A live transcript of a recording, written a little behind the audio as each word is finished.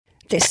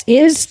This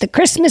is the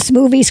Christmas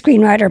Movie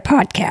Screenwriter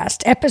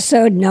Podcast,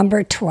 episode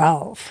number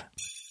 12.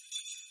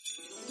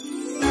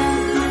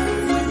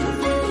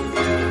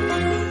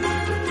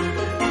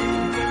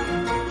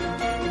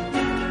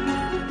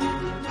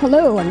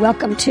 Hello, and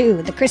welcome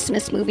to the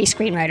Christmas Movie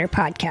Screenwriter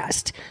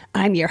Podcast.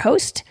 I'm your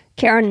host,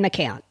 Caryn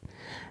McCann.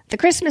 The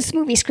Christmas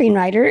Movie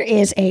Screenwriter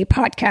is a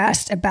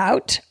podcast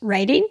about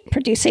writing,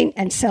 producing,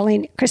 and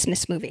selling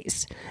Christmas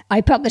movies.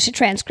 I publish a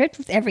transcript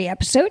with every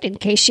episode in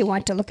case you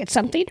want to look at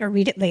something or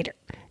read it later.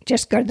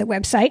 Just go to the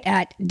website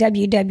at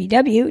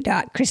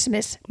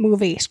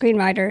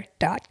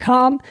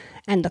www.christmasmoviescreenwriter.com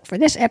and look for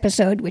this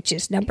episode, which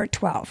is number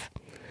 12.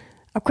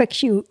 A quick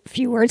few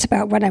words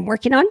about what I'm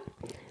working on.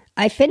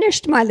 I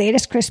finished my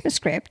latest Christmas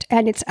script,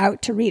 and it's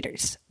out to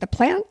readers. The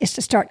plan is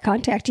to start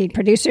contacting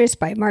producers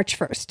by March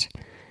 1st.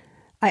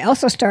 I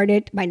also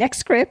started my next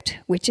script,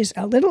 which is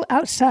a little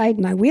outside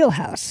my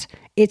wheelhouse.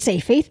 It's a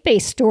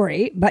faith-based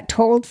story, but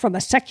told from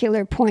a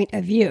secular point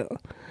of view.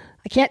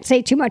 I can't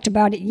say too much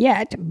about it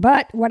yet,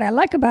 but what I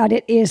like about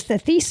it is the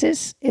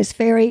thesis is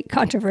very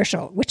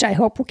controversial, which I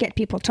hope will get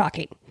people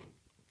talking.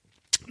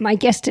 My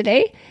guest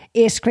today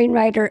is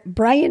screenwriter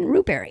Brian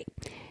Ruberry.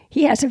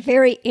 He has a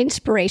very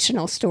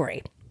inspirational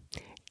story.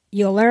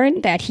 You'll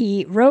learn that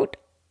he wrote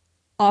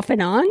off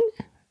and on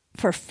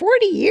for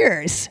 40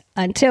 years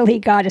until he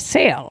got a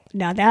sale.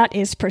 Now that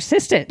is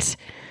persistence.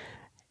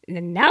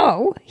 And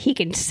now he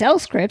can sell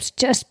scripts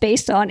just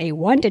based on a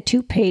 1 to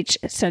 2 page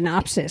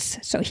synopsis.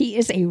 So he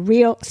is a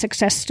real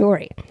success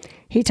story.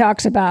 He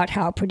talks about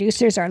how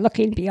producers are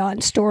looking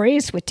beyond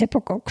stories with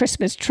typical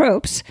Christmas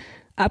tropes,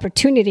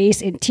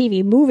 opportunities in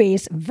TV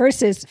movies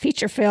versus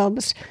feature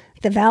films,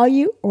 the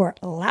value or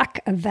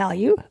lack of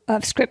value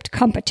of script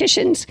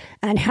competitions,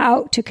 and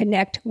how to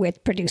connect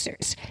with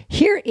producers.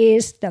 Here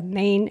is the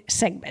main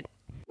segment.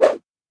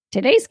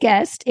 Today's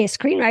guest is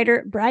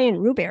screenwriter Brian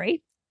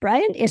Ruberry.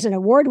 Brian is an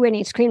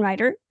award-winning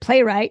screenwriter,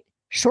 playwright,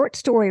 short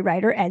story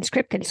writer, and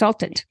script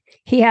consultant.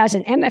 He has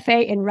an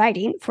MFA in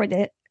writing for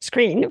the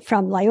screen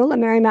from Loyola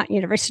Marymount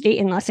University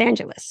in Los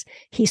Angeles.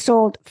 He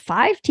sold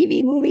 5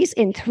 TV movies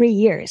in 3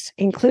 years,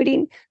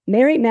 including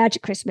Merry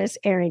Magic Christmas,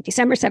 airing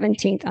December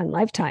 17th on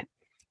Lifetime.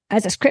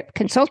 As a script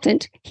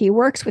consultant, he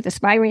works with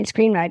aspiring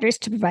screenwriters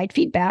to provide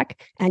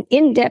feedback and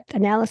in-depth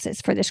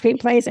analysis for the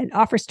screenplays and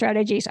offer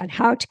strategies on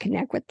how to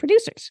connect with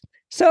producers.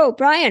 So,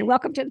 Brian,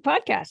 welcome to the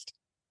podcast.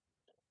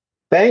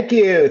 Thank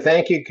you,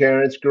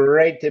 Caryn. It's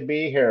great to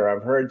be here.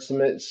 I've heard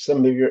some of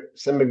your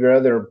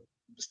other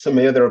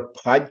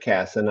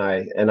podcasts, and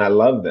I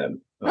love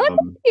them. Thank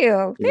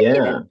you.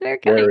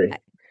 Thank you.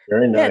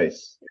 Very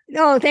nice.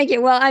 Oh, thank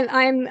you. Well,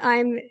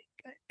 I'm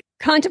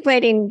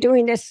contemplating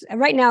doing this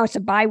right now. It's a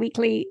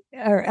bi-weekly,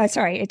 it's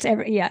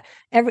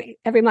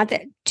every month,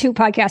 2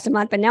 podcasts a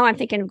month. But now I'm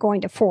thinking of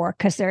going to 4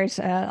 because there's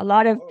a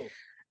lot of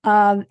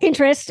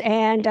interest,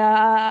 and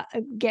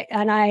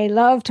I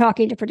love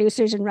talking to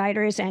producers and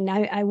writers, and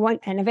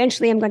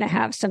eventually I'm going to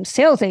have some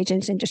sales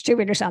agents and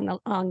distributors on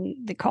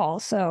the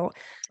call. So,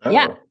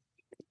 yeah,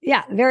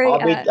 very.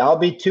 I'll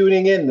be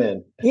tuning in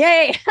then.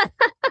 Yay!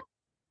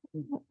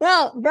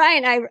 Well,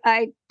 Brian,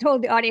 I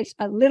told the audience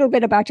a little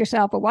bit about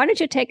yourself, but why don't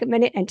you take a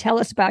minute and tell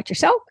us about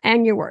yourself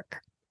and your work?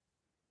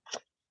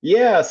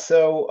 Yeah,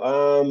 so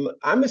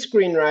I'm a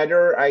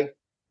screenwriter. I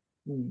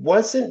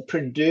wasn't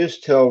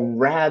produced till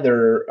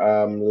rather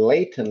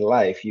late in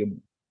life, you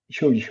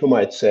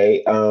might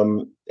say.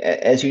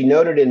 As you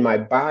noted in my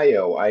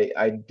bio,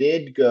 I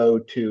did go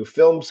to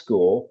film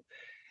school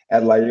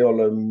at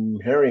Loyola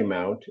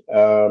Marymount,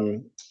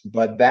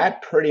 but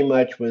that pretty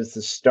much was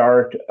the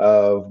start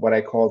of what I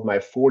called my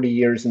 40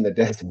 years in the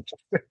desert.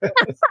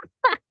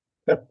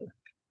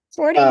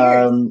 40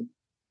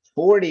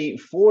 years.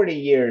 40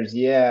 years,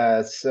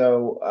 yeah.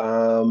 So,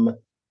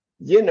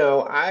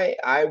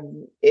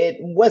 it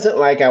wasn't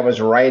like I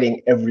was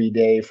writing every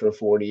day for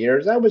 40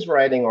 years. I was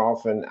writing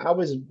often. I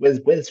was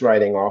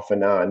writing off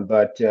and on.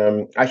 But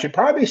I should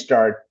probably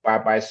start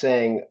by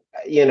saying,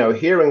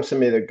 hearing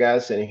some of the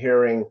guests and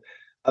hearing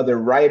other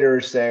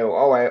writers say,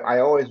 "Oh, I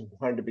always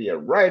wanted to be a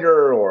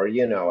writer," or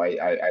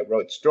I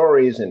wrote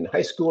stories in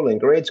high school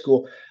and grade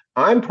school.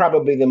 I'm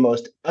probably the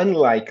most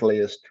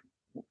unlikeliest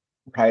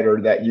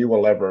writer that you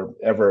will ever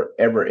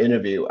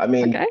interview. I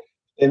mean, okay.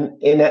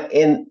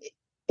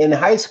 In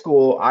high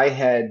school, I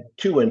had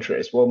 2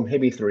 interests, well,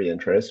 maybe 3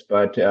 interests,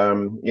 but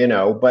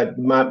but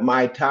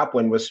my top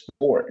one was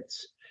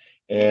sports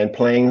and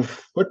playing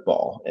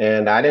football,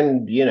 and I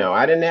didn't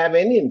have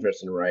any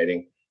interest in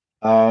writing.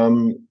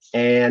 But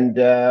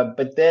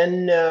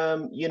then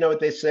what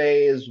they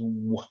say is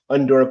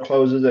one door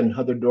closes and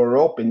another door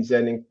opens,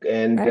 and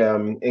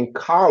in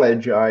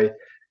college I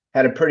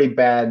had a pretty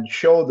bad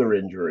shoulder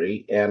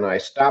injury, and I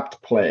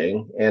stopped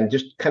playing, and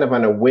just kind of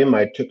on a whim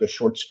I took a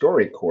short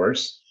story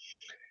course.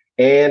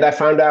 And I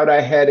found out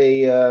I had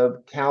a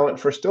talent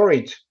for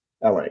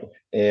storytelling,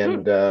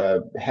 and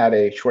had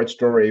a short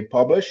story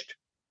published.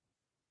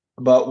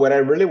 But what I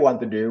really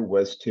wanted to do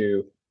was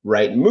to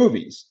write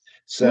movies.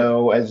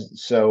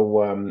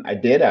 Mm. I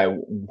did. I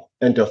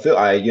went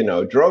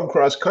to drove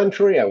cross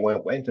country. I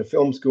went to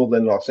film school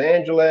in Los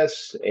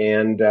Angeles,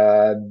 and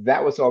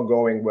that was all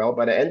going well.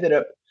 But I ended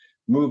up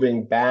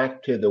moving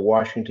back to the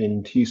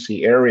Washington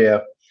D.C.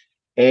 area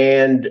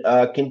and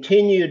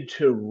continued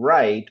to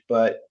write,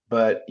 but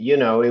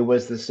it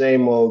was the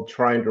same old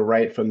trying to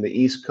write from the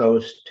East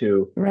Coast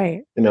to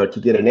Right. to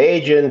get an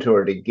agent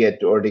or to get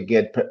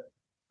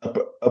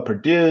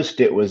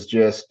produced. It was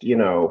just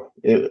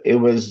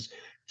it was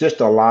just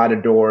a lot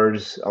of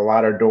doors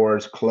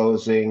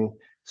closing.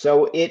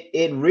 So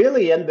it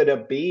really ended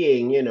up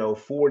being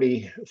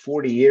 40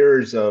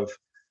 years of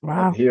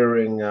Wow.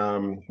 hearing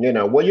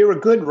well, you're a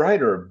good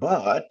writer,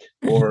 but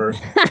or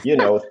you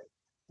know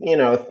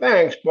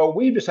thanks, but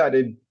we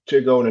decided to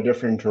go in a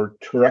different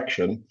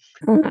direction.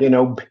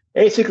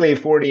 Basically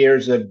 40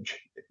 years of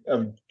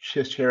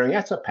just hearing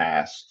that's a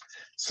pass.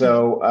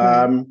 So,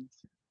 Right.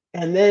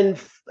 and then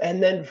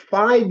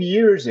 5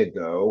 years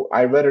ago,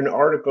 I read an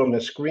article in a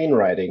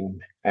screenwriting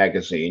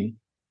magazine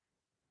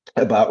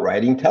about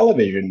writing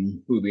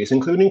television movies,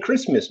 including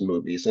Christmas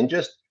movies, and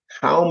just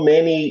how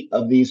many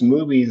of these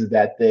movies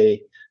that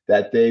they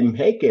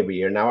make every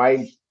year. Now,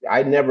 I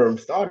never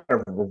thought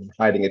of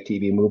writing a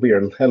TV movie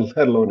or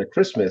let alone a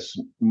Christmas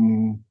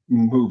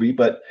movie,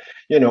 but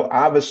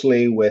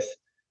obviously with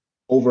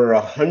over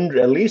 100,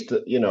 at least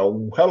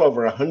well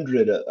over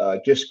 100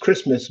 just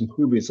Christmas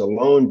movies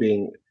alone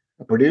being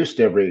produced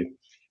every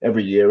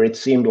year, it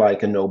seemed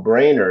like a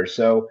no-brainer.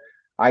 So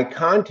I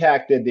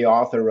contacted the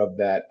author of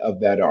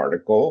that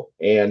article,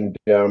 and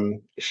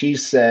she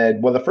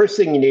said, "Well, the first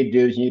thing you need to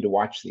do is you need to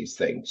watch these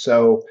things."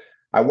 So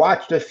I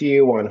watched a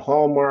few on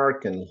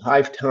Hallmark and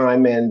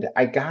Lifetime, and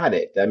I got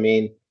it. I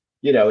mean,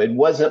 it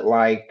wasn't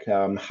like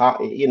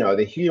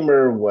the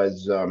humor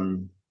was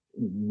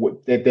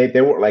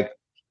they weren't like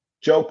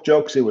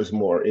jokes. It was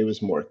more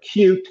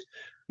cute.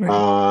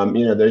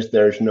 Right.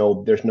 There's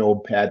no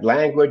bad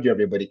language.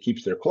 Everybody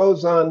keeps their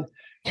clothes on,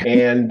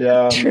 and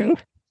True.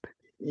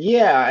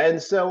 yeah,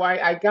 and so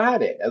I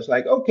got it. I was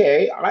like,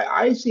 okay,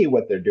 I see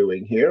what they're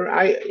doing here.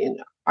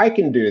 I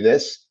can do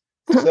this.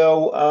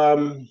 So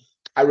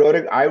I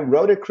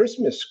wrote a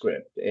Christmas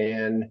script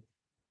and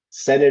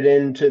sent it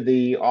in to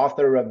the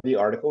author of the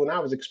article, and I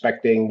was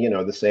expecting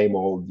the same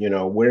old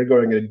we're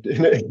going in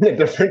a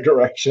different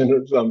direction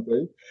or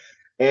something.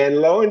 And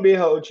lo and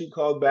behold, she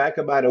called back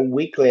about a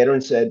week later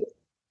and said,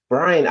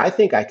 "Brian, I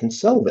think I can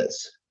sell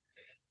this."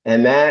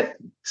 And that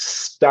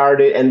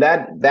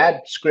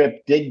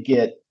script did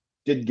get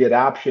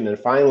option and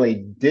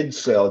finally did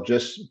sell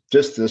just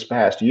this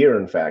past year,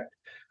 in fact.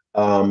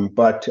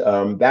 But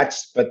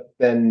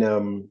then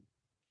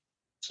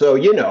so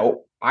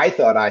I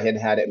thought I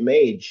had it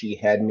made. She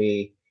had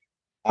me.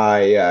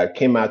 I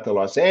came out to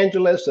Los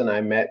Angeles and I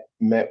met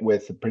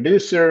with the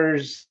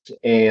producers,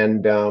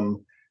 and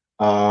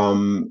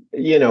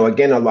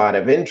again, a lot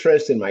of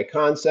interest in my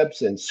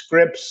concepts and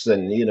scripts,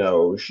 and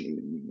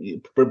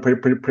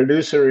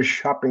producers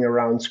shopping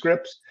around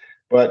scripts.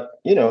 But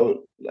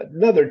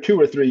another 2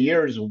 or 3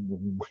 years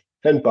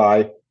went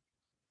by,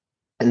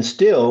 and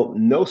still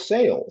no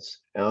sales.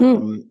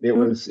 Mm. It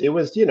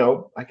was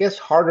I guess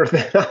harder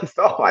than I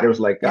thought. It was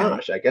like, Yeah.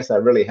 gosh, I guess I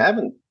really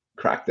haven't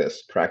cracked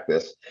this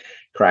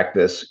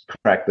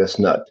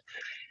nut.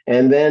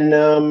 And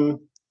then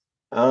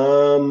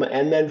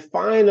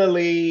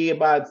finally,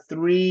 about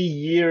 3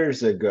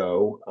 years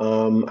ago,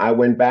 I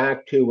went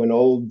back to an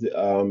old.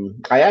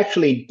 I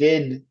actually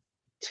did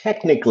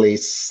technically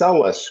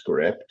sell a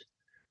script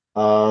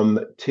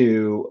but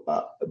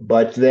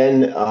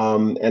then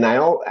and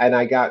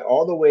I got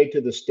all the way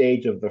to the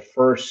stage of the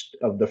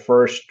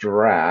first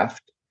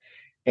draft,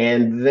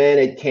 and then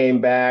it came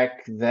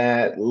back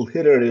that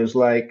literally was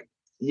like,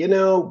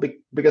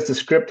 because the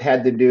script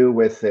had to do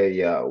with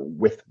a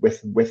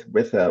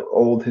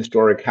old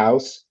historic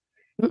house,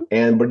 Mm.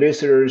 and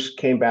producers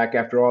came back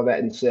after all that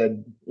and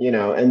said,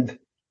 they've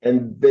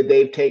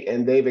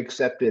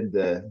accepted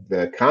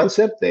the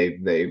concept,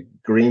 they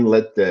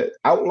greenlit the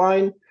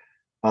outline,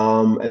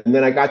 and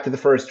then I got to the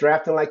first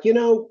draft and like,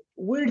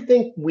 we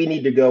think we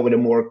need to go with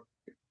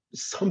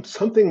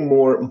something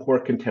more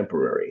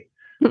contemporary.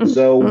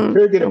 So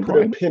we're going to Oh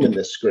put a boy. pin in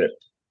this script.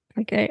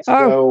 Okay.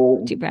 Oh,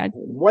 So too bad.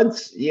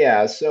 once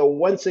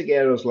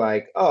again, it was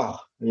like, oh,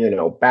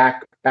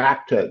 back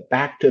to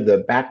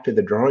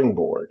the drawing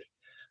board.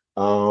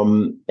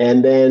 And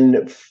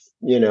then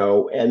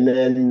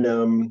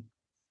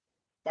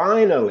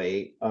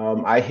finally,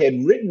 I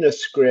had written a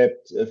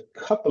script a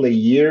couple of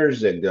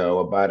years ago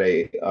about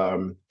a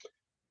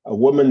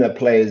woman that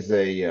plays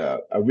a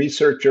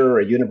researcher,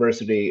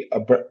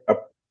 a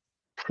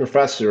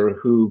professor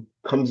who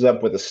comes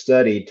up with a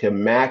study to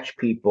match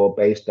people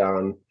based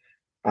on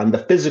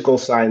the physical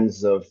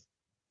signs of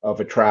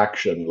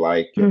attraction,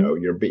 like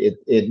Mm.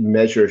 it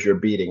measures your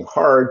beating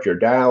heart, your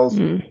dials,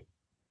 Mm.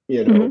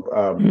 you Mhm. know,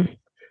 um, Mm.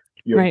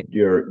 your Right.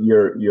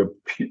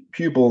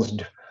 pupils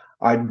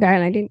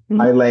Dilating.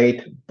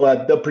 dilate.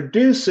 But the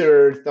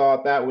producer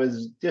thought that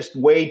was just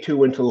way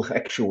too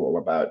intellectual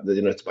about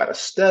it's about a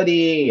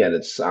study and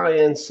it's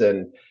science,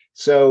 and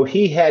So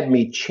he had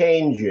me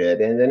change it,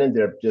 and then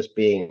ended up just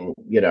being,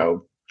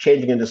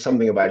 changing into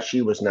something about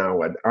she was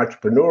now an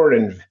entrepreneur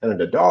and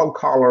invented a dog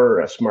collar,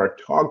 a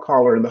smart dog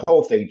collar, and the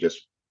whole thing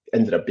just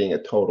ended up being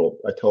a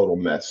total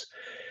mess.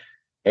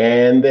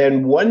 And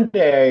then one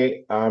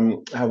day,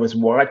 I was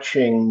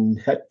watching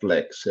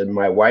Netflix, and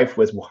my wife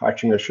was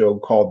watching a show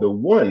called The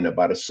One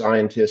about a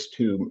scientist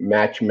who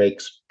match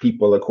makes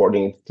people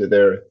according to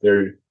their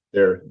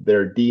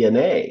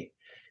DNA.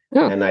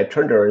 Oh, And I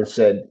turned to her and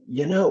said,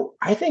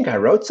 I think I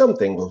wrote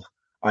something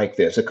like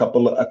this a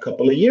couple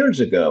of years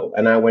ago.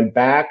 And I went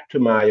back to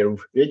my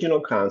original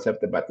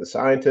concept about the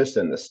scientist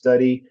and the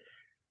study,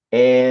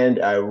 and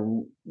I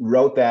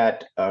wrote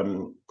that.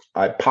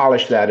 I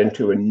polished that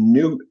into a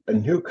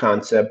new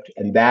concept,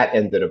 and that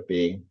ended up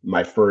being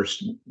my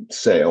first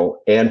sale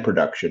and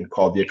production,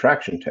 called the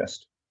attraction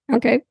test.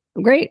 okay.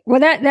 Great. Well,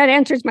 that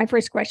answers my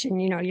first question,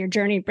 your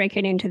journey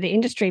breaking into the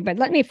industry. But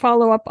let me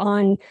follow up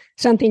on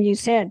something you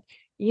said.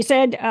 You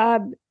said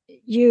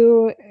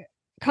you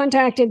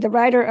contacted the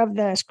writer of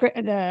the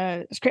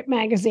script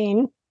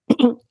magazine,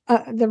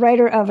 the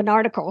writer of an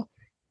article,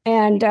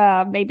 and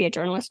maybe a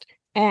journalist.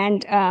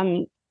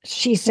 And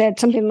she said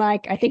something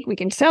like, I think we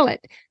can sell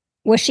it.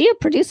 Was she a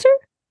producer?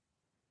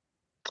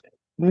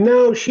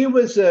 No, she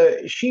was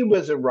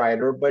a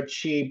writer, but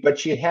she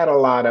had a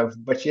lot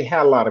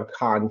of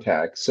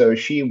contacts. So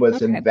she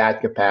was in Okay.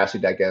 that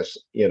capacity, I guess,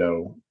 a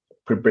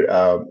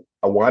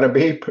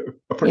wannabe Yeah.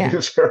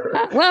 producer.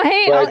 Well,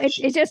 hey, But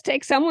it just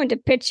takes someone to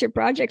pitch your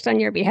projects on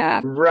your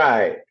behalf.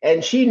 right,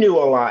 and she knew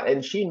a lot,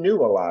 and she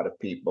knew a lot of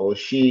people.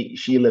 She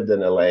lived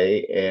in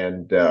LA,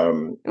 and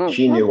Oh,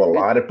 she well, knew a good.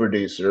 lot of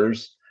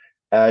producers.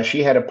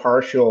 She had a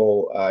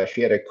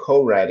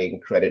co-writing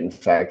credit, in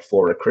fact,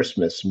 for a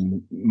Christmas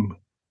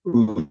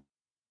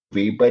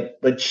movie,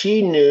 but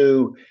she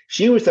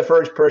was the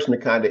first person to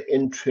kind of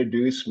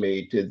introduce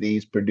me to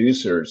these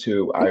producers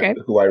who I Okay.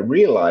 who I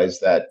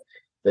realized that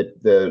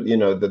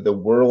the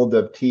world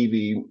of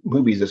TV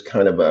movies is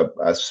kind of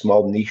a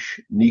small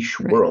niche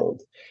Right.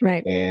 world,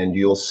 Right. and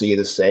you'll see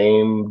the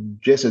same,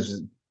 just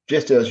as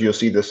you'll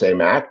see the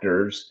same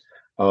actors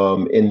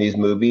in these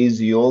movies,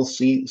 you'll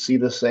see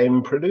the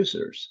same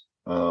producers,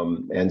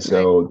 and Right.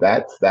 so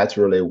that's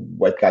really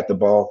what got the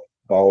ball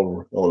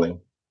rolling.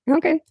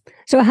 Okay.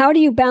 So, how do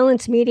you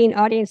balance meeting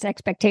audience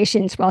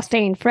expectations while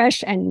staying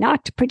fresh and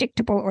not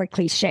predictable or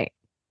cliche?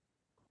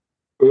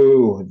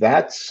 Ooh,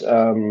 that's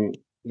a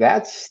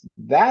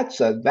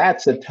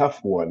tough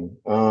one.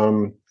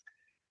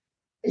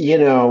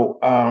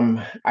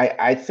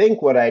 I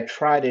think what I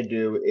try to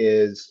do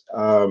is,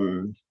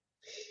 and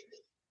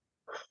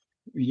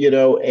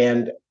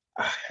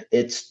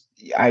it's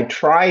I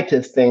try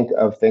to think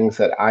of things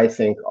that I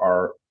think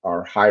are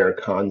higher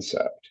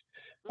concept.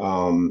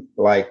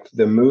 Like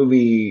my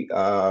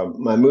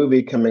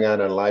movie coming out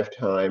on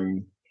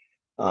Lifetime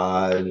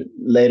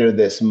later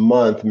this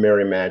month,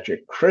 Merry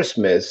Magic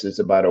Christmas, is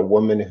about a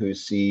woman who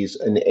sees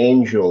an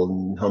angel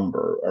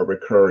number, a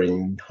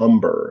recurring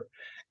number,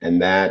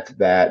 and that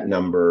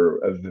number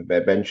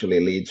eventually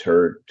leads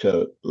her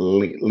to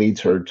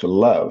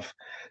love.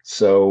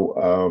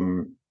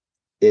 So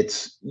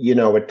it's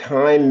at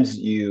times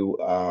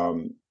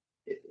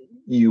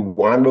you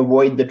want to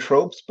avoid the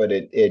tropes, but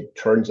it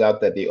turns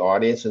out that the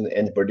audience and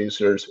the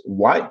producers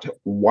want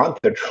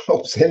the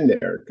tropes in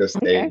there because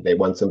they Okay. they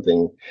want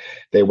something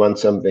they want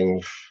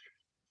something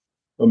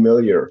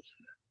familiar.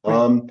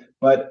 Right.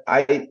 But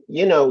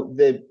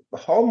the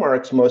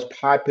Hallmark's most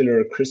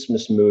popular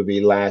Christmas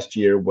movie last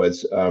year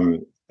was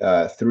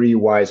Three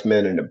Wise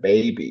Men and a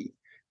Baby,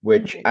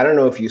 which Right. I don't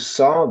know if you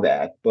saw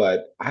that,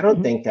 but I don't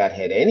Mhm. think that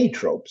had any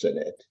tropes in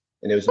it.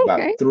 And it was Okay.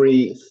 about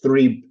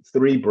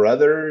three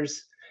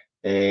brothers,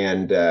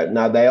 and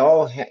now they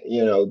all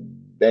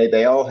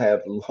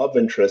have love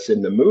interests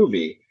in the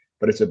movie,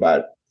 but it's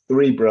about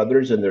three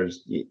brothers, and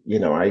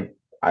I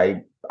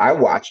I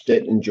watched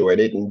it, enjoyed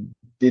it, and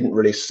didn't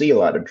really see a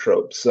lot of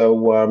tropes. So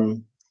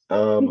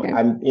Okay.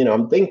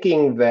 I'm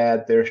thinking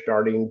that they're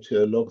starting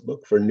to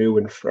look for new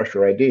and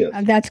fresher ideas.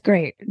 That's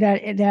great.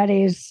 That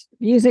is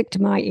music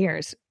to my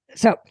ears.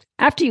 So,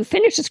 after you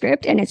finish the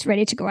script and it's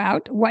ready to go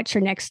out, what's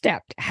your next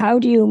step? How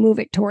do you move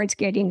it towards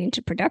getting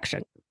into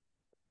production?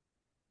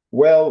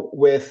 Well,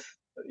 with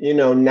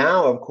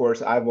now, of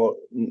course,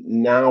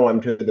 now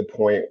I'm to the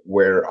point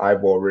where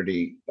I've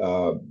already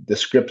the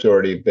script's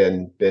already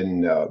been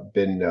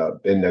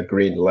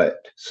green lit.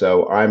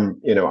 So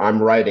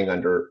I'm writing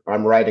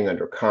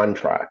under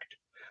contract.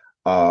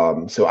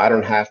 So I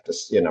don't have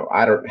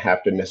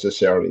to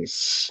necessarily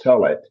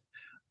sell it.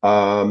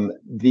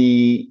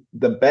 The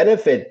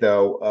benefit,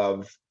 though,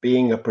 of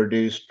being a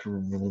produced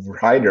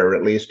writer,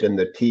 at least in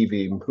the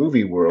TV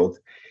movie world,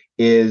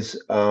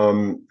 is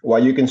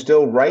while you can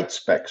still write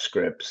spec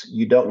scripts,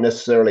 you don't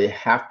necessarily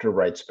have to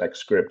write spec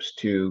scripts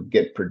to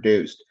get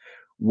produced.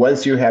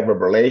 Once you have a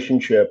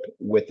relationship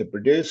with the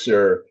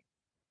producer,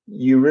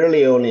 you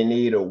really only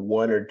need a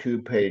 1 or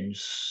 2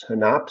 page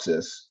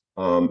synopsis,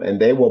 and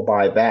they will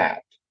buy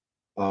that,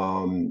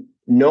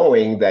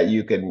 knowing that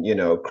you can,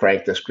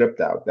 crank the script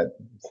out.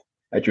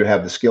 that you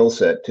have the skill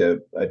set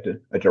to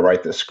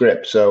write the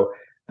script. So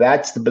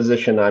that's the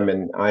position I'm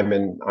in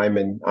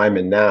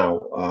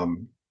now.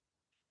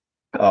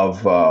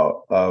 Of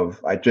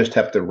I just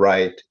have to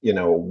write,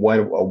 a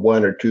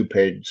 1 or 2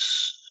 page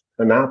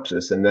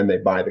synopsis, and then they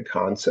buy the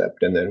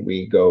concept, and then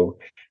we go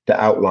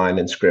to outline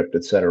and script,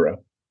 etc.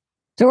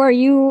 So are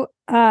you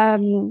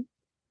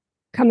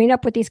coming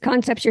up with these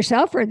concepts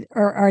yourself,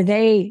 or are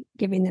they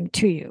giving them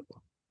to you?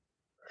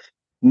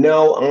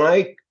 No,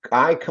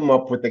 I come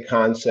up with the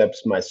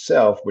concepts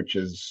myself, which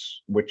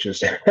is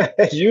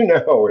as you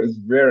know is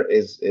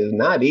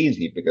not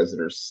easy because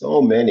there's so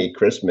many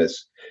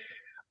Christmas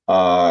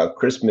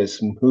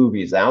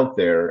movies out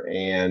there,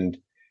 and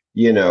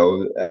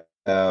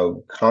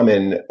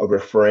common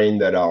refrain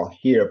that I'll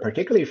hear,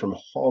 particularly from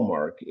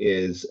Hallmark,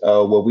 is,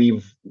 "Well,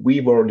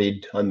 we've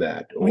already done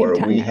that," We've or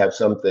done that.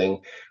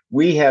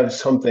 we have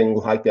something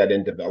like that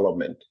in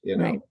development.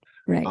 Right,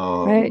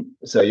 right.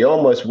 So you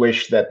almost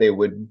wish that they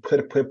would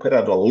put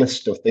out a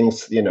list of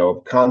things,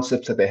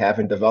 concepts that they have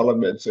in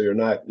development, so you're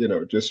not,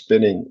 just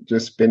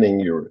spinning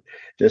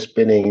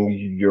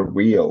your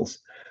wheels.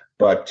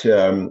 But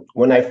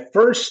when I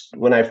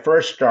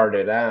first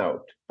started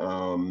out,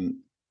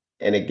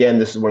 and again,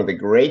 this is one of the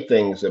great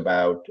things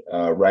about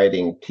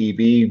writing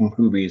TV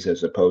movies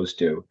as opposed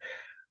to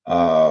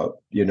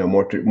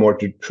more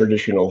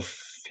traditional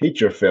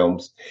feature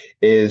films,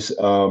 is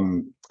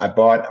I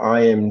bought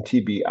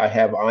IMDb. I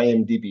have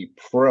IMDb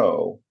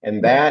Pro,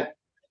 and Right,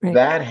 right.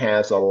 that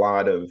has a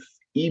lot of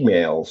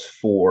emails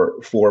for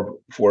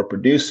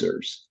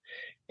producers.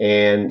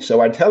 And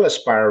so I tell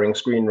aspiring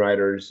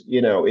screenwriters,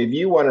 if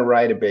you want to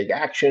write a big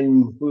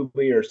action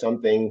movie or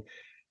something,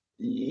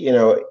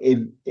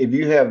 if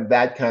you have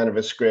that kind of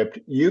a script,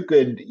 you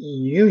could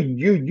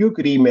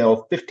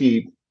email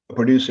 50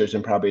 producers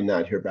and probably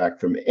not hear back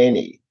from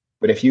any.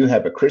 But if you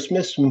have a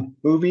Christmas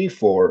movie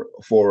for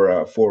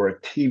a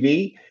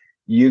TV,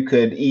 you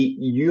could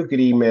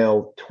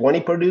email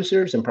 20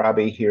 producers and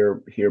probably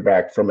hear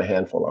back from a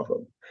handful of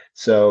them.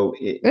 So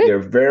Good. they're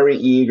very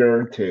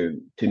eager to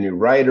new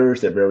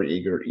writers. They're very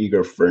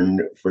eager for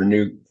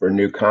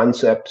new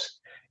concepts,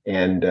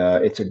 and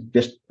it's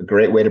just a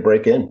great way to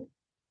break in.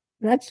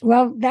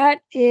 That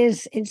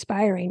is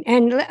inspiring.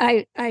 And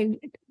I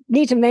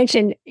need to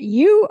mention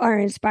you are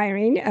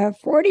inspiring.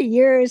 40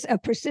 years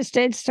of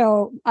persistence.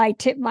 So I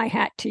tip my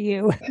hat to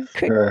you.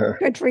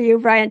 Good for you,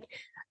 Brian.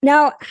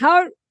 Now,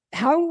 how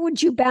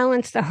would you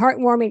balance the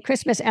heartwarming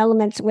Christmas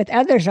elements with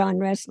other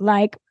genres?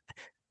 Like,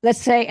 let's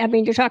say, I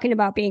mean, you're talking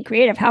about being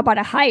creative. How about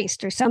a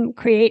heist or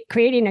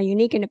creating a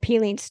unique and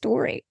appealing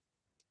story?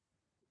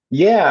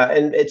 Yeah,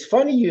 and it's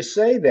funny you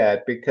say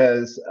that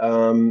because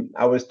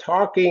I was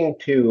talking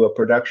to a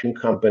production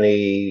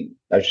company,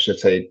 I should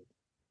say,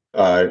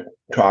 uh,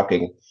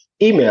 talking,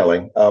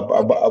 emailing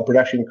a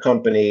production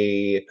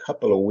company a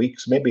couple of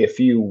weeks, maybe a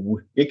few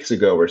weeks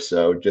ago or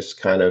so, just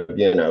kind of,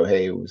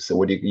 hey, so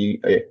what do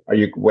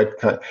what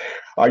kind,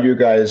 are you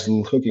guys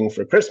looking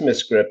for Christmas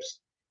scripts?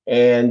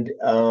 And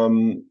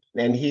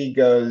he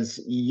goes,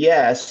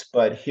 yes,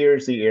 but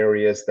here's the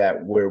areas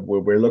that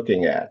we're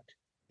looking at.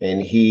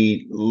 And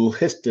he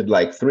listed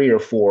like 3 or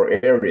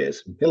 4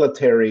 areas: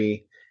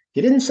 military.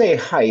 He didn't say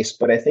heist,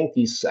 but I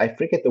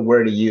forget the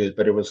word he used,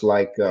 but it was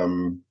like,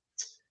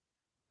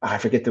 I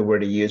forget the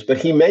word he used, but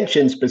he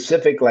mentioned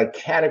specific like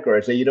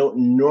categories that you don't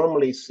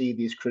normally see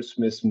these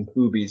Christmas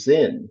movies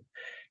in.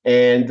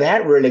 And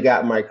that really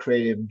got my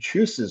creative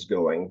juices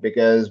going,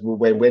 because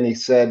when he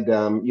said,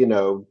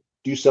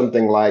 do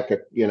something like a,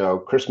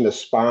 Christmas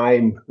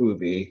spy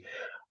movie,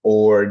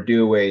 or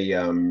do a,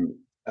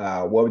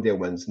 what were the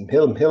ones,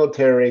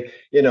 military,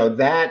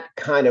 that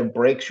kind of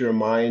breaks your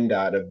mind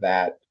out of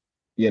that,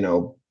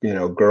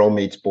 girl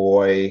meets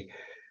boy,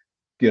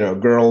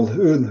 girl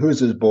who's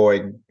his boy,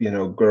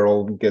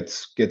 girl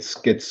gets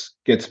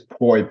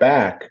boy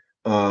back,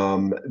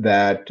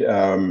 that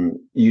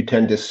you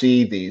tend to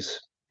see these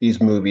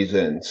movies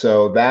in.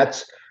 So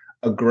that's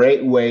a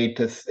great way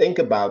to think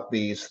about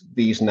these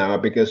now,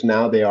 because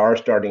now they are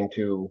starting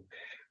to,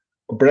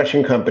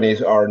 production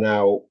companies are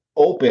now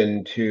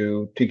open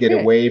to get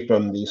Good. away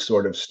from these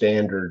sort of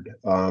standard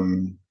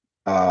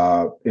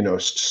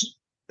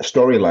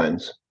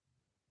storylines.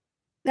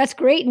 That's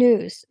great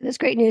news. That's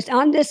great news.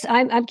 On this,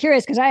 I'm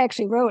curious because I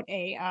actually wrote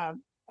a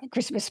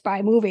Christmas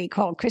spy movie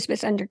called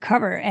Christmas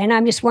Undercover, and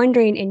I'm just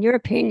wondering, in your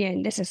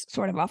opinion, this is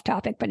sort of off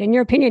topic, but in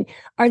your opinion,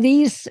 are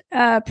these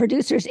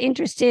producers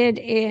interested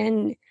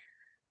in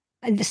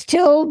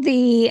still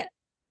the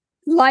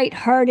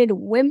lighthearted,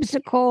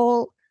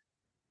 whimsical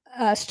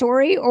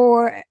story,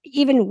 or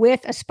even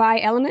with a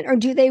spy element, or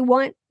do they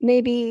want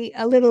maybe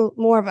a little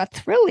more of a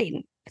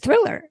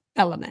thriller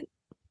element?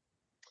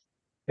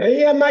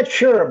 Yeah, I'm not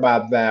sure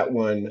about that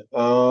one.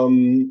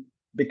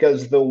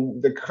 Because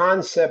the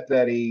concept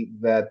that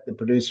the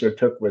producer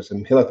took was a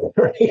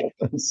military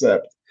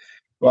concept.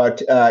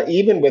 But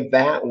even with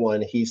that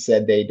one, he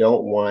said they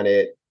don't want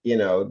it,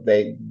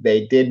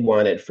 they did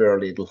want it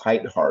fairly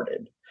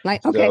lighthearted.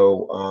 Like, okay,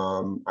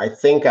 So I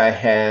think I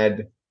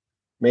had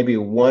maybe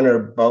one or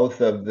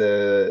both of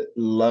the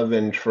love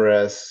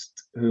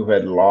interest who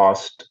had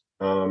lost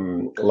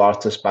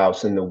a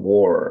spouse in the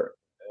war.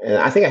 And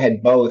I think I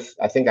had both.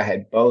 I think I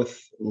had both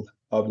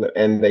of them.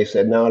 And they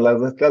said, no,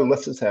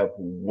 let's just have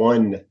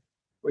one,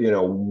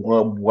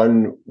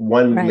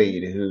 one Right.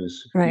 lead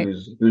Right.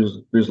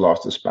 who's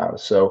lost a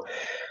spouse. So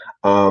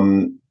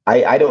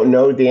I don't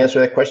know the answer to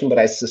that question, but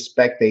I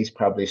suspect they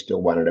probably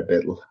still wanted a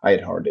bit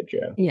lighthearted,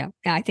 Joe. Yeah,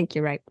 I think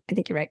you're right. I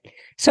think you're right.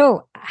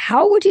 So,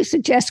 how would you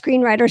suggest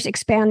screenwriters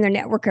expand their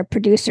network of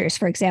producers?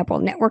 For example,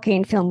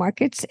 networking film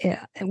markets,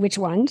 which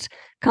ones,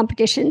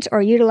 competitions,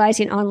 or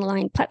utilizing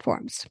online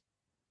platforms?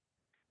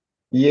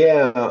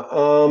 Yeah,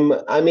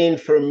 I mean,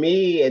 for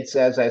me, it's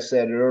as I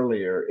said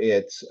earlier,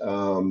 it's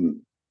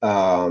um,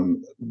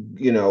 one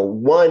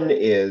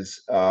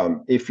is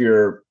if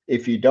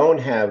you don't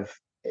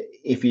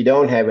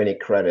have any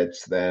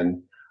credits,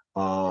 then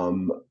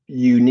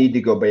you need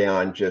to go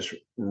beyond just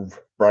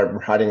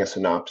writing a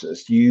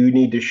synopsis. You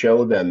need to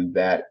show them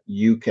that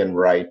you can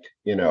write,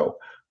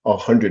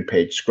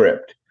 100-page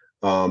script.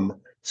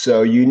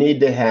 So you need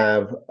to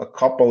have a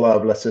couple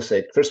of, let's just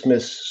say,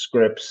 Christmas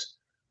scripts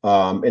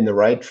in the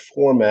right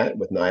format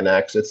with 9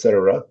 acts,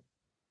 etc.,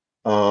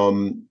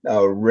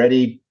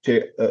 ready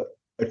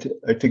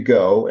to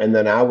go. And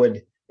then I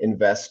would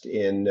invest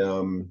in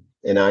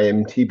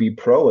IMDb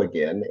Pro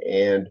again,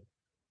 and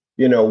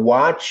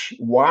watch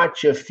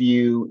a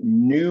few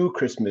new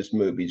Christmas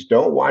movies.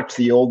 Don't watch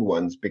the old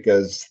ones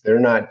because they're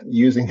not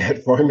using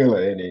that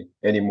formula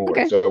anymore.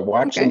 Okay. So Okay.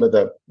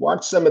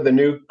 watch some of the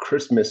new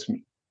Christmas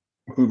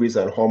movies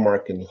on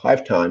Hallmark and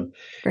Lifetime,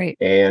 Great.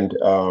 and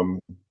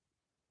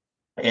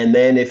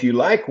then if you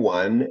like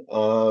one,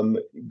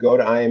 go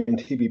to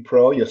IMDb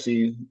Pro. You'll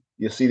see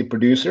the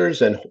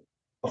producers, and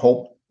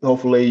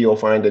hopefully you'll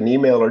find an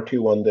email or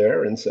two on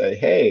there and say,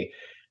 hey,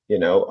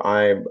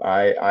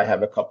 I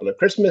have a couple of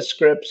Christmas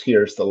scripts.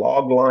 Here's the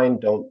log line.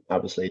 Don't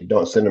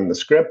send them the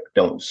script.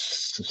 Don't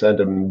send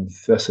them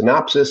the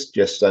synopsis.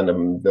 Just send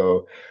them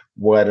the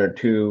one or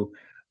two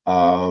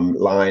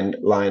line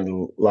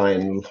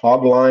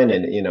log line,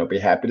 and be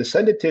happy to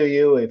send it to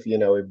you if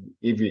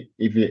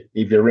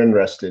you're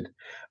interested.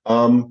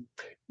 um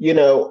you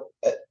know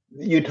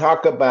you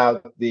talk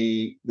about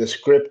the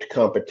script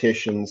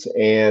competitions,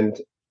 and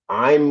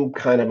I'm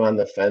kind of on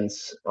the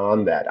fence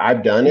on that.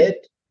 I've done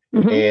it,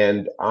 Mm-hmm.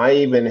 and I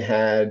even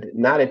had,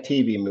 not a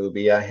TV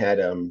movie, I had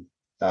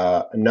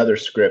another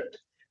script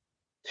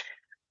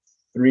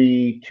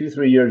 3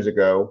 years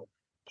ago,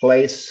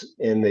 place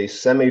in the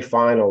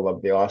semifinal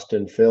of the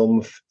Austin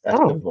Film Oh,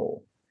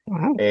 Festival.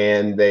 wow.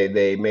 And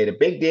they made a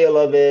big deal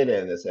of it,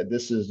 and they said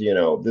this is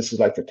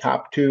like the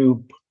top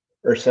 2%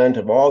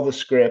 of all the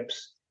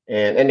scripts.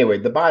 And anyway,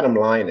 the bottom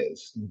line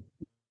is,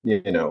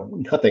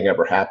 nothing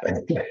ever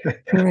happened.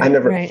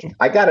 Right. Right.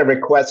 I got a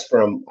request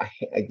from,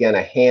 again,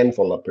 a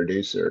handful of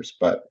producers,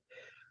 but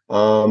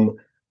um,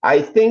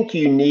 I think,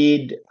 to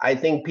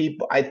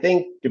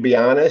be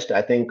honest,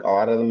 I think a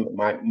lot of them,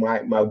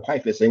 my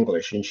wife is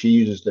English and she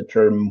uses the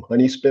term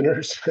honey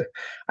spinners.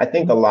 I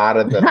think a lot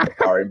of them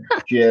are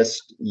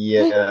just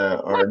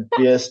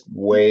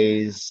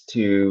ways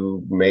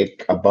to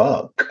make a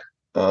buck.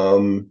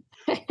 Um,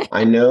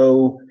 I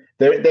know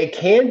they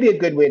can be a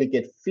good way to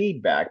get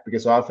feedback,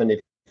 because often if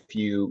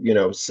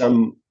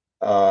some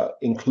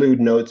include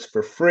notes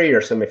for free,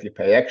 or some if you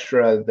pay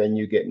extra, then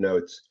you get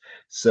notes.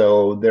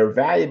 So they're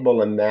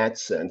valuable in that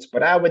sense.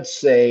 But I would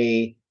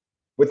say,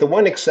 with the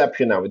one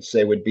exception, I would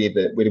say would be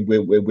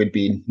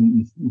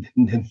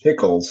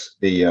Nichols,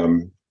 the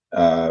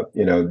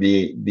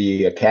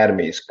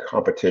Academy's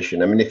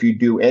competition. I mean, if you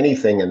do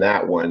anything in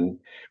that one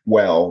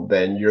well,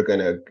 then you're going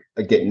to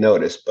get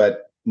noticed.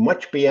 But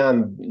much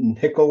beyond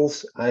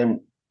Nichols,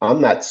 I'm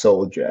not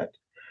sold yet.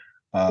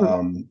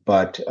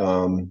 But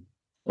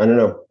I don't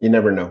know. You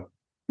never know.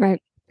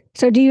 Right.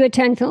 So, do you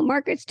attend film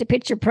markets to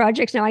pitch your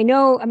projects? Now, I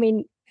know, I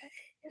mean,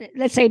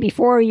 let's say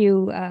before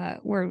you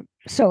were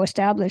so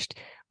established,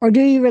 or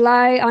do you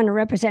rely on a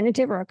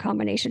representative or a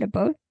combination of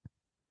both?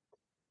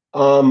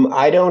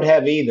 I don't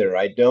have either.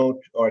 I don't,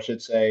 or I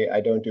should say, I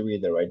don't do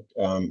either. I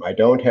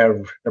don't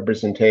have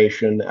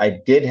representation. I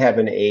did have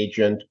an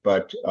agent,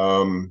 but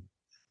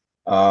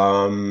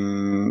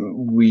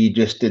we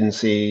just didn't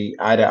see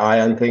eye to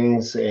eye on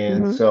things,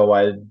 and Mm-hmm. so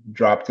I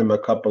dropped him a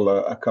couple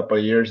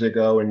of years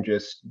ago, and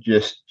just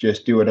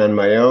do it on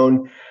my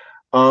own.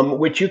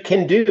 Which you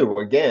can do,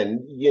 again,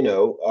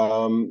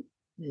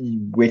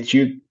 which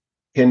you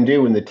can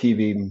do in the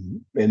TV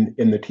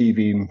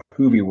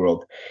movie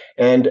world.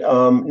 And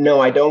no,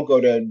 I don't go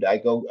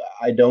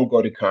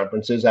to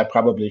conferences. I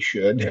probably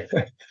should,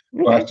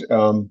 Okay.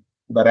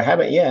 but I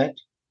haven't yet.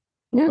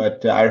 Yeah.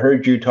 But I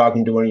heard you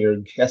talking to one of your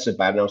guests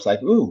about it, and I was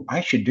like, ooh, I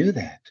should do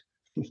that.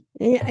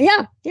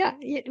 Yeah. Yeah.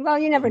 Yeah. Well,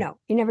 you never know.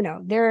 You never know.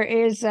 There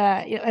is,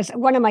 as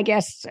one of my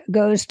guests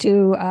goes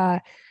to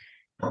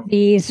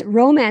these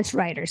romance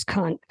writers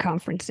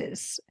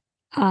conferences.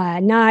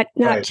 Not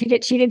Right. she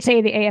did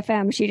say the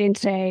AFM. She didn't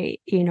say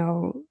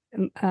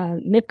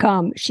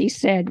MIPCOM, she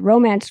said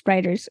romance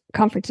writers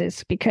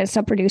conferences because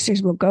some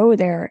producers will go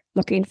there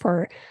looking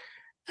for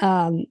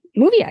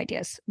movie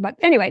ideas. But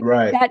anyway,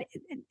 Right.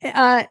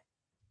 that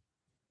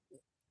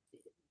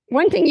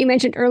one thing you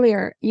mentioned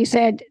earlier, you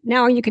said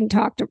now you can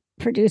talk to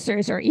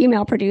producers or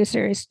email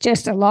producers,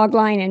 just a log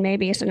line and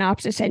maybe a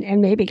synopsis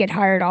and maybe get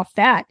hired off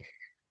that.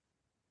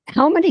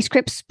 How many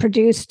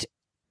produced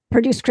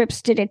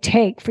scripts did it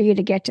take for you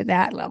to get to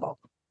that level?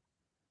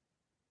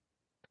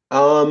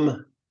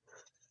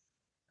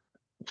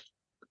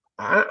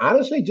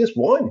 Honestly, just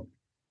one.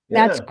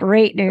 That's Yeah.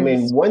 great I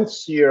mean, news.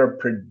 once you're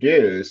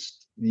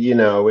produced,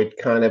 it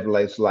kind of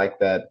is like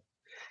that,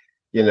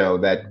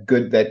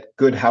 that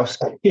good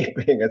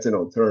housekeeping. That's an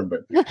old term,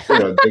 but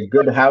the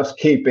good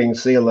housekeeping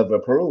seal of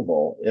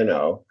approval, That's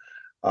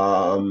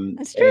true.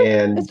 That's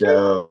and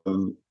true.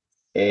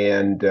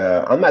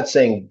 I'm not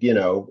saying,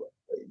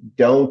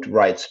 don't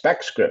write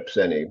spec scripts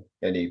anymore.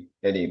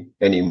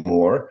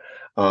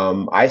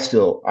 I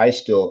still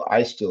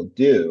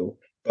do,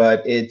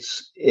 but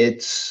it's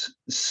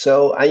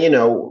so as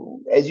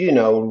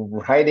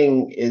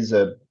writing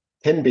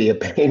can be a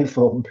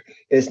painful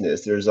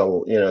business. There's a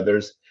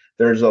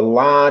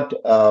lot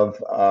of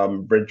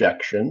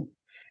rejection,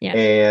 Yes.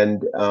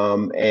 and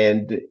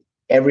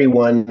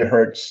everyone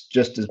hurts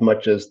just as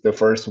much as the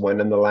first one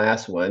and the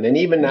last one. And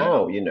even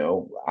Right.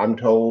 now, I'm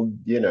told,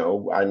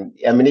 I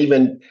mean,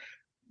 even,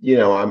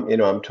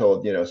 I'm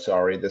told,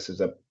 sorry, this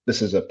is a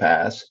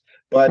pass.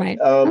 But Right.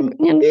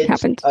 Okay.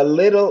 Happens.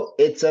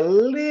 it's a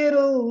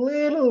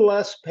little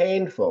less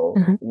painful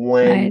Uh-huh.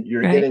 when Right.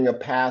 you're Right. getting a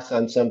pass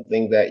on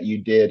something that you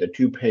did a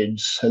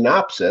 2-page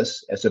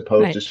synopsis, as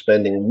opposed Right. to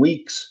spending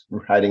weeks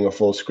writing a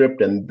full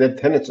script, and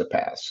then it's a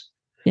pass.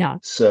 Yeah.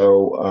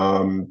 So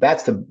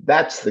that's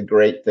the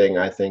great thing,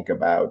 I think,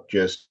 about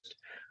just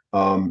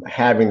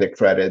having the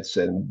credits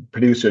and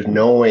producers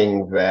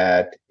knowing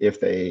that if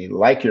they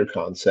like your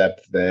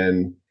concept,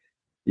 then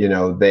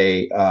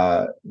they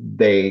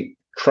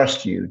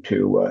trust you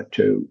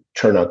to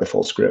turn out the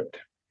full script.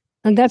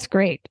 And that's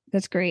great.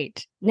 That's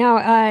great.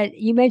 Now,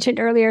 you mentioned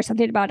earlier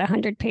something about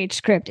 100-page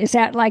script. Is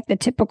that like the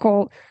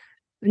typical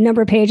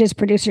number of pages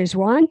producers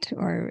want,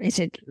 or is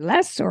it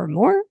less or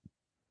more?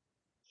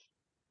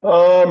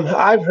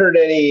 I've heard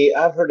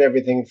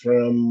everything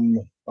from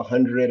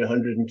 100,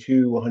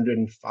 102,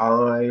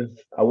 105.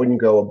 I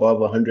wouldn't go above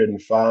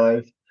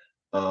 105.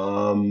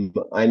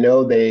 I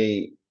know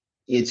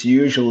it's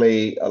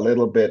usually a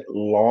little bit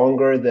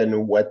longer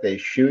than what they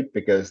shoot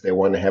because they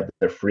want to have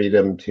the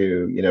freedom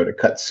to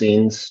cut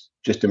scenes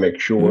just to make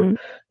sure. Mm-hmm.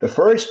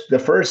 The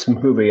first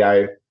movie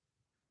I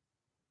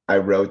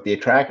wrote, the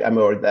attract I'm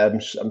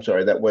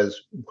sorry, that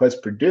was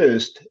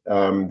produced,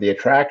 the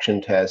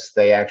attraction test,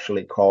 they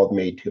actually called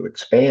me to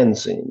expand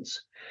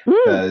scenes Mm.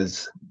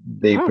 because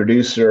the Oh.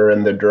 producer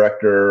and the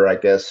director, I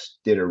guess,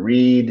 did a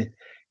read,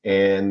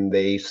 and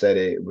they said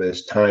it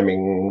was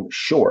timing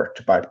short,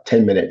 about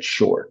 10 minutes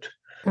short.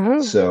 Oh.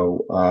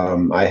 So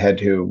I had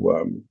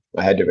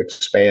to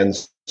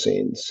expand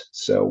scenes.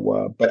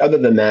 So, but other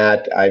than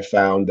that, I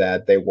found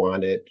that they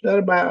wanted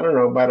about, I don't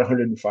know, about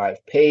 105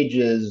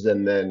 pages,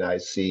 and then I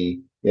see,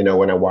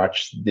 when I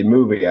watch the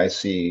movie, I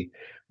see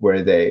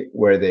where they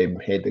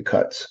made the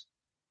cuts.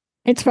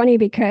 It's funny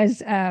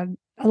because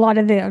a lot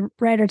of the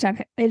writers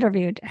I've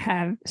interviewed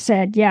have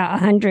said, yeah,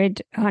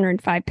 100,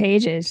 105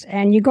 pages.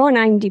 And you go on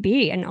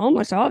IMDb, and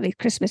almost all these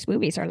Christmas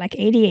movies are like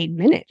 88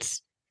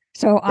 minutes.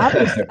 So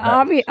Right.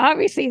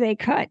 obviously they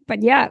cut.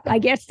 But yeah, I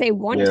guess they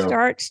want to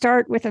Yeah.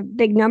 start with a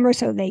big number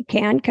so they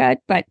can cut.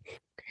 But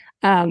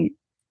um,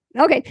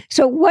 okay.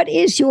 So what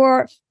is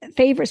your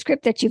favorite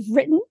script that you've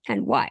written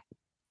and why?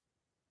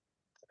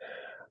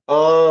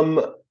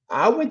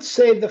 I would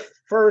say the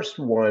first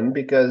one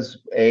because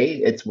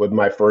it's with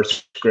my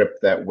first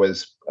script that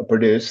was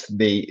produced,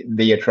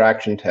 the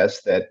attraction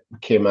test that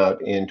came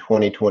out in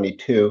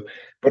 2022.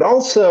 But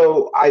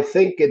also, I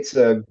think it's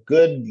a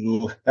good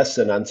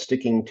lesson on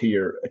sticking to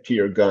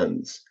your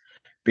guns,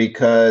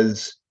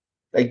 because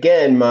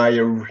again, my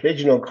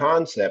original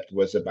concept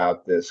was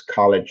about this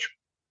college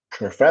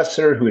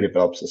professor who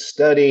develops a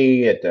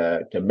study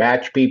to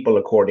match people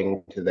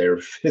according to their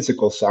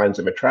physical signs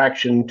of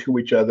attraction to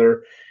each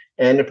other.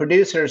 And the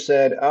producer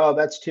said, "Oh,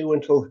 that's too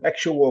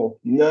intellectual.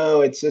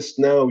 No, it's just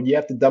no, you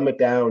have to dumb it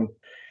down."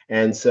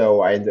 And so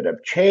I ended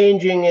up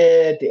changing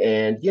it.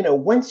 And,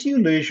 once you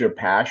lose your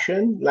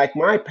passion, like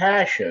my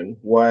passion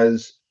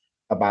was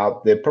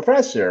about the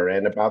professor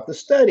and about the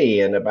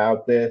study and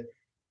about and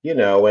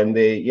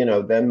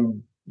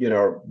them,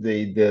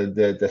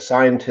 the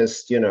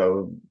scientists,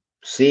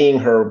 seeing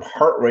her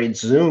heart rate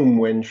zoom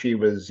when she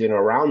was,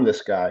 around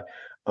this guy.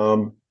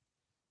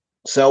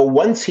 So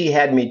once he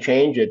had me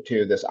change it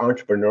to this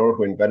entrepreneur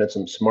who invented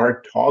some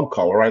smart dog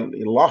collar, I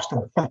lost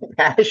my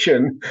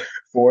passion Right.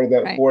 for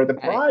the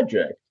Right.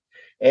 project.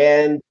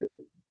 And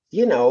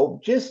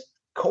just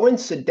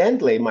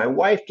coincidentally, my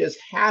wife just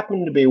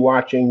happened to be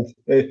watching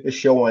a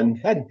show on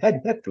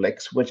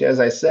Netflix, which,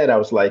 as I said, I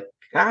was like,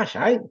 "Gosh,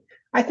 I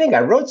think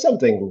I wrote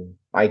something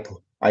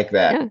like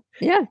that. Yeah.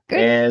 Yeah. Good.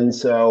 And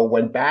so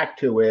went back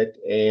to it,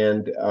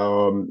 and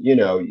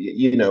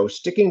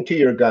sticking to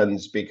your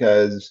guns,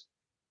 because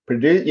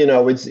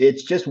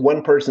it's just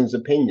one person's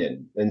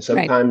opinion, and Right.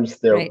 sometimes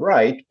they're Right.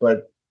 right,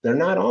 but they're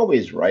not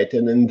always right.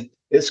 And in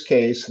this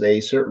case, they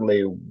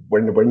certainly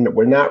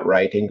were not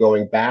right. And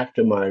going back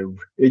to my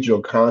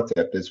original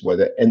concept is what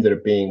ended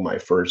up being my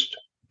first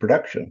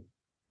production.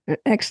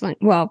 Excellent.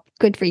 Well,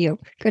 good for you.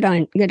 Good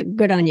on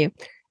you.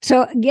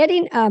 So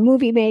getting a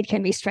movie made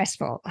can be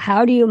stressful.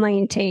 How do you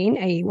maintain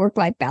a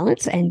work-life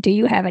balance, and do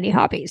you have any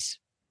hobbies?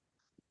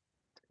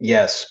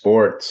 Yes,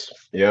 sports.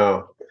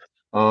 Yeah.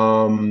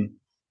 Um,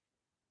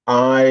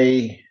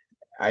 I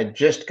I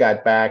just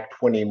got back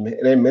 20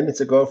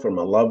 minutes ago from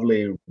a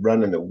lovely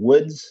run in the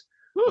woods.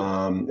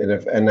 Hmm.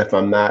 If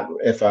I'm not,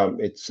 if I'm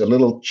it's a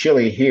little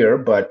chilly here,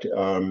 but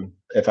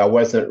if I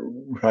wasn't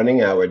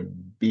running, I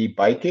would be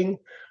biking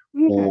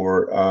Okay.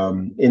 or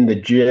in the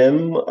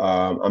gym.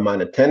 I'm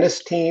on a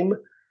tennis team,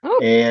 Oh,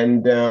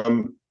 and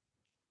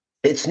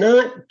it's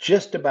not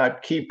just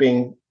about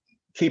keeping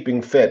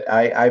fit.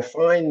 I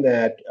find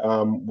that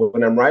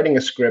when I'm writing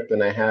a script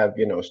and I have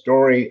a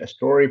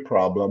story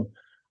problem,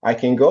 I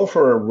can go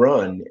for a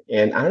run,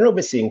 and I don't know if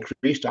it's the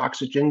increased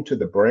oxygen to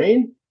the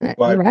brain,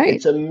 but right.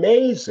 it's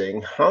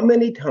amazing how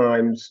many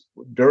times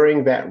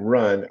during that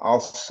run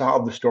I'll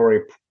solve the story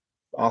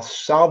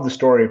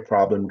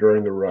problem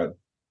during the run.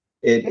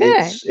 Good.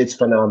 It's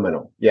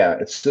phenomenal. Yeah,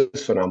 it's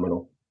just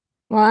phenomenal.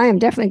 Well, I am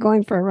definitely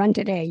going for a run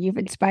today. You've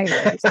inspired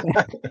me.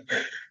 I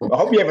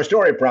hope you have a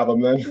story problem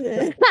then.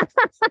 So.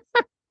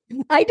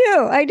 I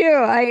do. I do.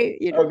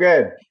 Oh,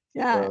 good.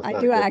 Yeah, Well, it's I not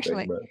a do good thing,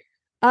 actually.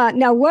 but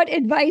Now, what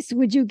advice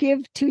would you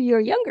give to your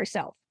younger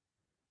self?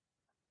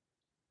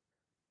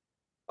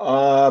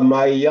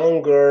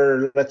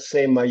 let's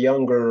say my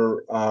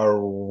younger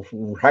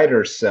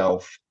writer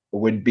self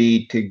would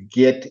be to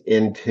get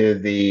into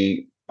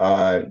the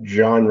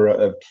genre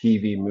of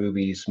TV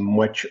movies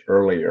much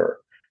earlier,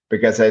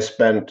 because I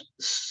spent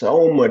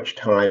so much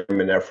time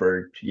and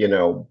effort,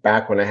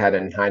 back when I had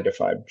a 9 to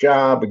 5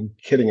 job,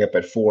 getting up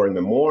at 4 in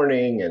the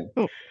morning, and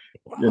Oh,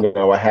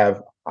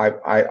 wow.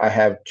 I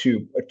have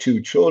two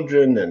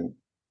children, and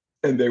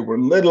they were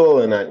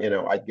little, and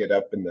I'd get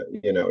up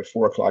at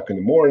 4 o'clock in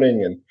the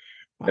morning and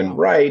Wow.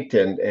 write,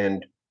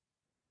 and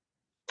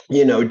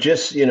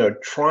just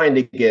trying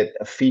to get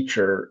a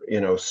feature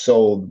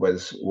sold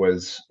was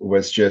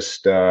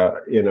just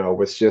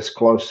was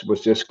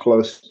just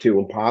close to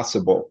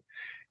impossible.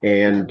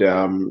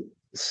 And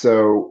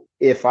so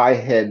if I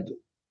had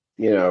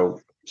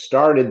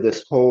started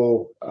this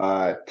whole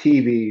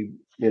TV,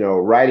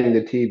 writing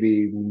the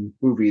TV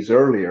movies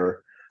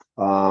earlier,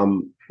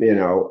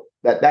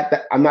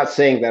 that I'm not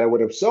saying that I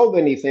would have sold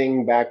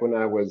anything back when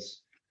I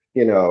was,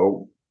 you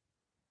know,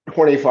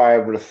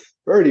 25 or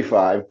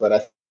 35, but I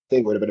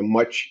think it would have been a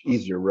much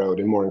easier road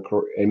and more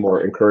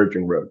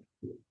encouraging road.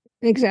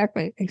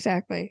 Exactly.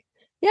 Exactly.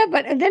 Yeah,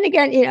 but then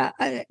again,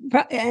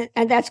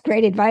 and that's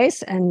great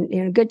advice,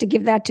 and good to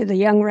give that to the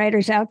young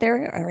writers out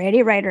there, or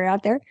any writer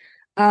out there.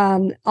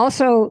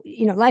 Also,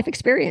 life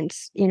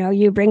experience.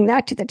 You bring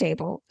that to the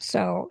table,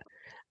 so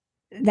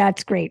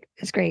that's great.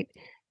 That's great.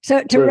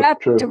 So to True,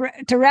 wrap to, true. ra-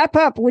 to wrap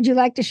up, would you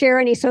like to share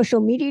any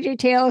social media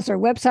details or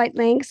website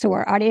links so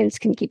our audience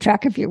can keep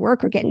track of your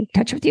work or get in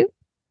touch with you?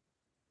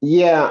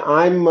 Yeah,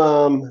 I'm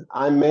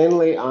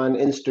mainly on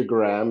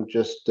Instagram,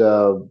 just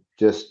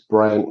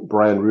Brian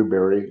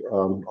Ruberry,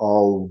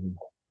 all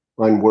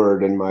one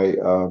word, and my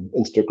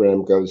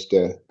Instagram goes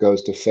to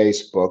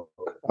Facebook.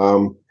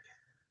 Um,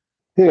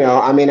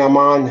 I mean, I'm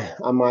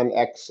on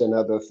X and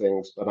other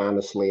things, but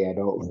honestly, I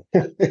don't.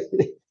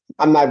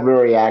 I'm not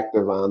very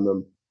active on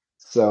them.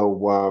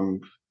 So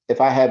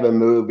if I have a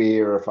movie,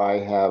 or if I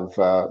have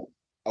or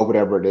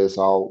whatever it is,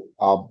 I'll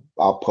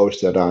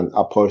post it on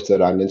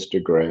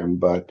Instagram.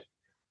 But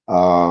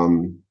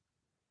um,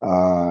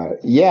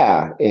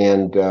 yeah,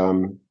 and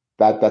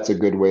that's a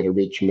good way to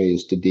reach me,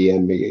 is to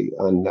DM me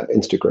on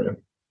Instagram.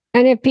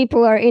 And if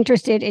people are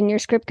interested in your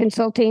script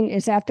consulting,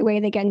 is that the way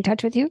they get in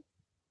touch with you?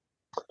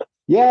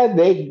 Yeah,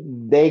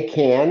 they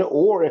can,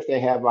 or if they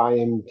have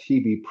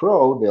IMTV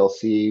Pro, they'll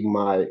see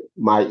my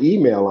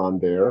email on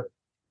there,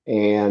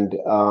 and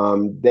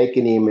they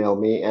can email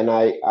me. And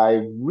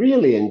I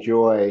really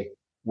enjoy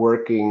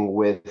working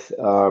with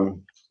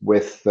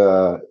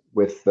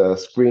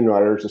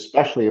screenwriters,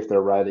 especially if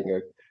they're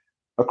writing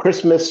a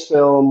Christmas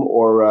film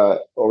or a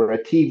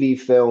TV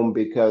film,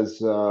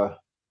 because I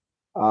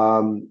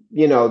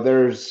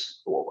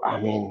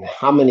mean,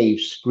 how many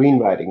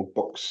screenwriting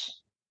books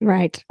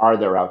Right. are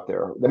there out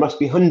there? There must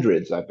be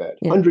hundreds, I bet,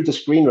 Yeah. hundreds of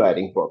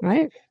screenwriting books.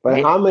 Right. But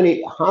Right. how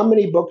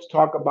many books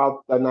talk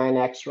about the 9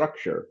 act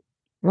structure?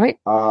 Right.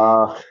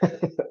 Uh,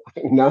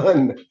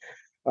 none,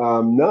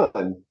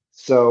 none.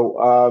 So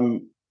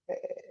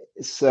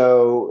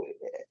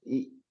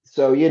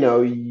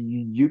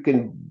you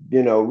can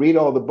read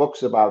all the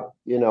books about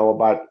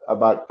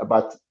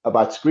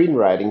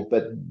screenwriting,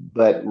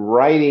 but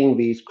writing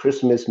these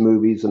Christmas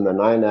movies and the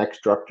 9 act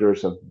structure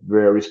is a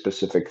very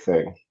specific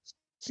thing.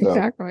 So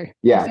Exactly.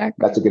 yeah, that's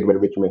Exactly. a good way to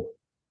reach me.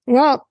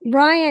 Well,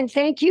 Brian,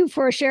 thank you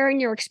for sharing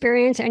your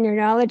experience and your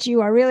knowledge. You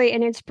are really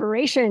an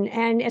inspiration.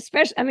 And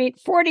especially,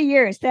 40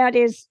 years,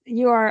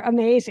 you are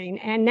amazing.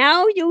 And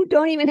now you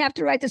don't even have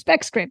to write the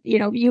spec script.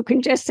 You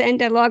can just send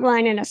a log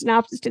line and a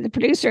synopsis to the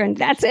producer, and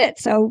that's it.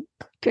 So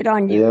good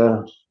on you.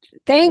 Yeah.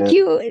 Thank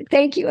you.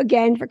 Thank you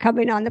again for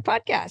coming on the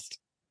podcast.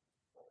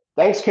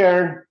 Thanks,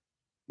 Caryn.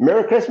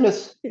 Merry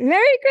Christmas.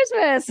 Merry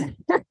Christmas.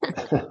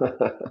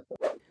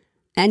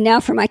 And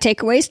now for my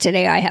takeaways.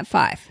 Today I have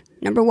 5.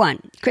 Number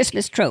 1,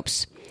 Christmas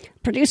tropes.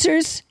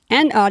 Producers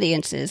and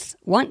audiences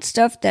want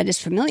stuff that is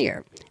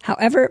familiar.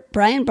 However,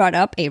 Brian brought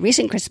up a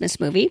recent Christmas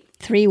movie,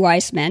 3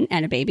 Wise Men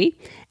and a Baby,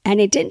 and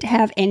it didn't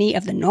have any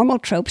of the normal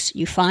tropes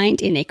you find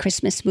in a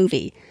Christmas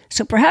movie.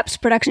 So perhaps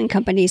production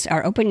companies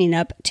are opening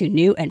up to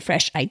new and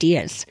fresh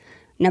ideas.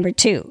 Number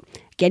 2,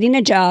 getting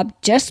a job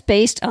just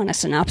based on a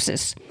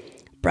synopsis.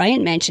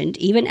 Brian mentioned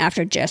even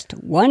after just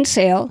one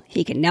sale,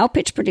 he can now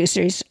pitch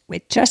producers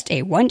with just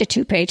a 1 to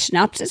 2 page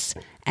synopsis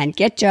and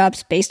get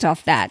jobs based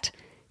off that.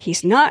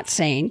 He's not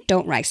saying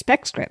don't write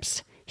spec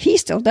scripts. He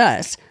still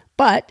does,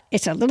 but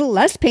it's a little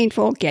less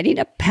painful getting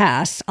a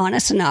pass on a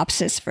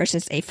synopsis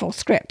versus a full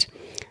script.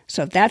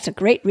 So that's a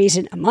great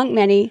reason among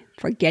many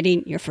for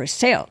getting your first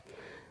sale.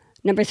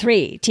 Number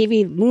 3,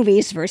 TV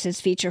movies versus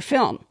feature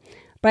film.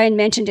 Brian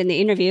mentioned in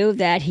the interview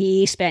that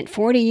he spent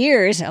 40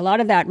 years, a lot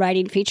of that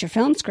writing feature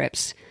film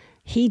scripts.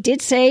 He did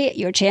say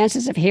your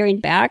chances of hearing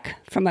back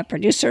from a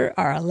producer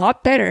are a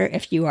lot better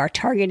if you are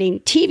targeting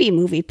TV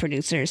movie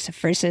producers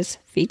versus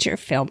feature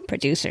film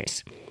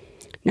producers.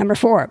 Number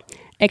 4,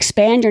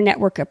 expand your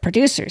network of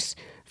producers.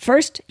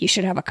 First, you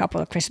should have a couple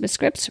of Christmas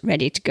scripts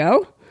ready to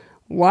go.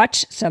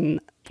 Watch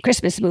some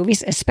Christmas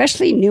movies,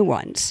 especially new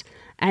ones,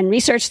 and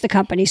research the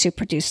companies who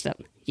produce them.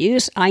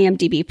 Use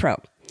IMDb Pro.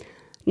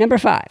 Number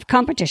 5,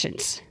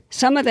 competitions.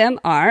 Some of them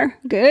are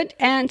good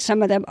and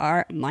some of them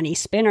are money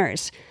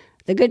spinners.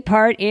 The good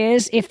part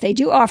is if they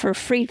do offer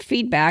free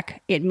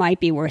feedback, it might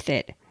be worth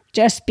it.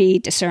 Just be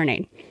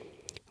discerning.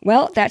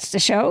 Well, that's the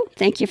show.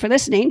 Thank you for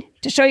listening.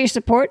 To show your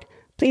support,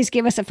 please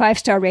give us a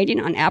 5-star rating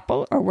on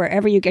Apple or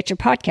wherever you get your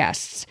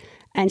podcasts.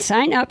 And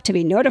sign up to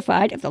be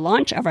notified of the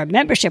launch of our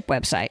membership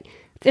website.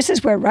 This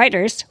is where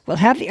writers will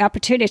have the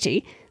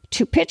opportunity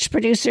to pitch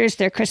producers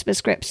their Christmas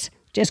scripts.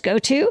 Just go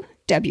to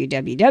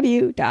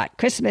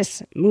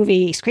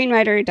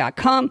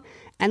www.christmasmoviescreenwriter.com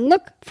and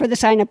look for the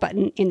sign up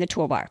button in the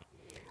toolbar.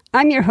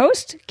 I'm your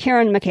host,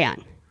 Caryn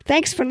McCann.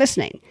 Thanks for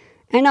listening,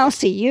 and I'll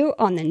see you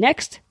on the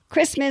next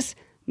Christmas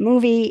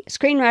Movie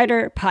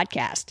Screenwriter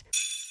podcast.